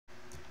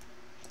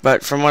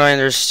But from what I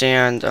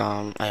understand,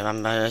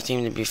 I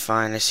seem to be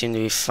fine. I seem to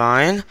be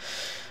fine.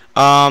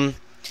 Um,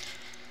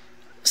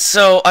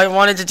 so I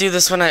wanted to do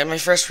this when my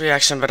first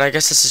reaction, but I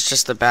guess this is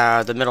just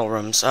the middle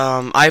rooms.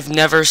 I've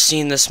never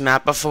seen this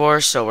map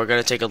before, so we're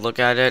gonna take a look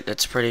at it.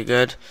 It's pretty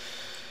good.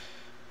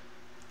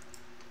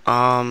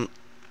 I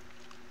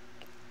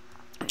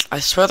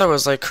swear there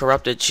was like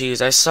corrupted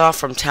cheese. I saw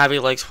from Tabby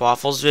Likes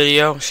Waffles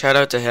video. Shout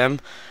out to him.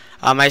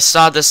 I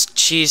saw this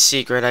cheese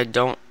secret. I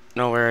don't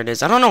know where it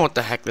is. I don't know what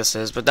the heck this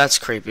is, but that's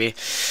creepy.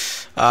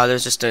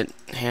 There's just a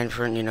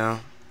handprint, you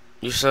know.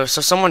 So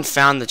someone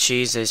found the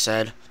cheese, they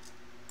said.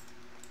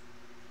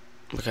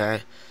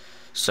 Okay.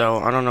 So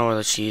I don't know where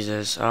the cheese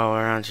is. Oh,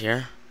 around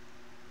here.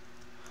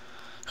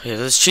 Okay,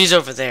 there's cheese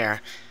over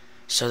there.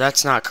 So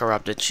that's not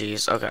corrupted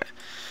cheese. Okay.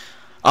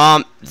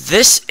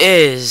 This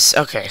is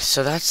okay,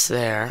 so that's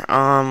there.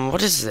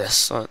 What is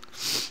this?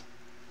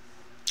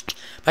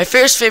 My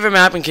first favorite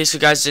map, in case you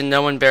guys didn't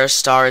know, in Bear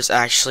Star is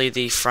actually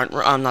the front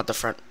not the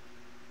front.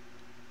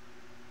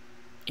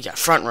 Yeah,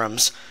 front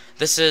rooms.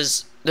 This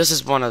is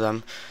one of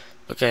them.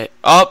 Okay.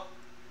 Oh,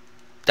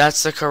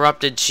 that's the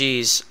corrupted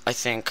cheese, I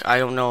think. I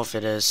don't know if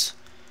it is.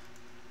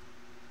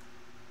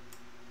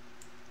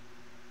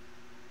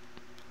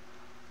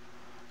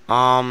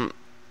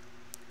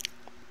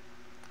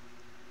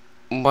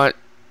 What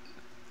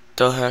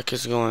the heck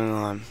is going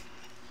on?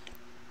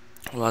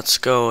 Let's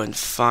go and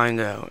find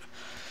out.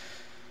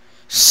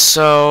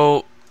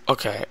 So,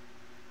 okay,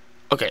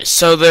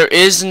 so there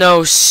is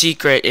no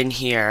secret in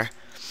here.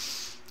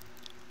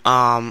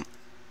 I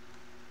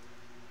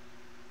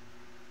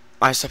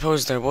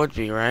suppose there would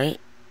be, right?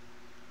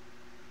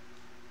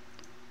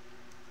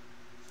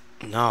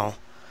 No.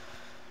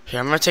 Here,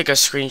 I'm gonna take a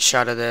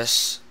screenshot of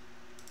this,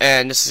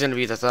 and this is gonna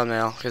be the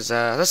thumbnail, because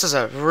this is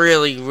a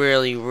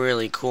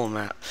really cool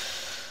map.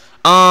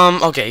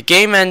 Okay,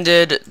 game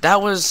ended.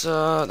 That was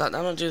I'm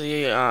gonna do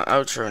the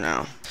outro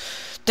now.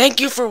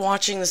 Thank you for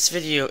watching this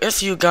video.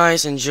 If you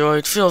guys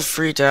enjoyed, feel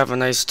free to have a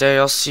nice day.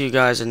 I'll see you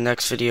guys in the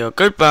next video.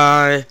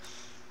 Goodbye.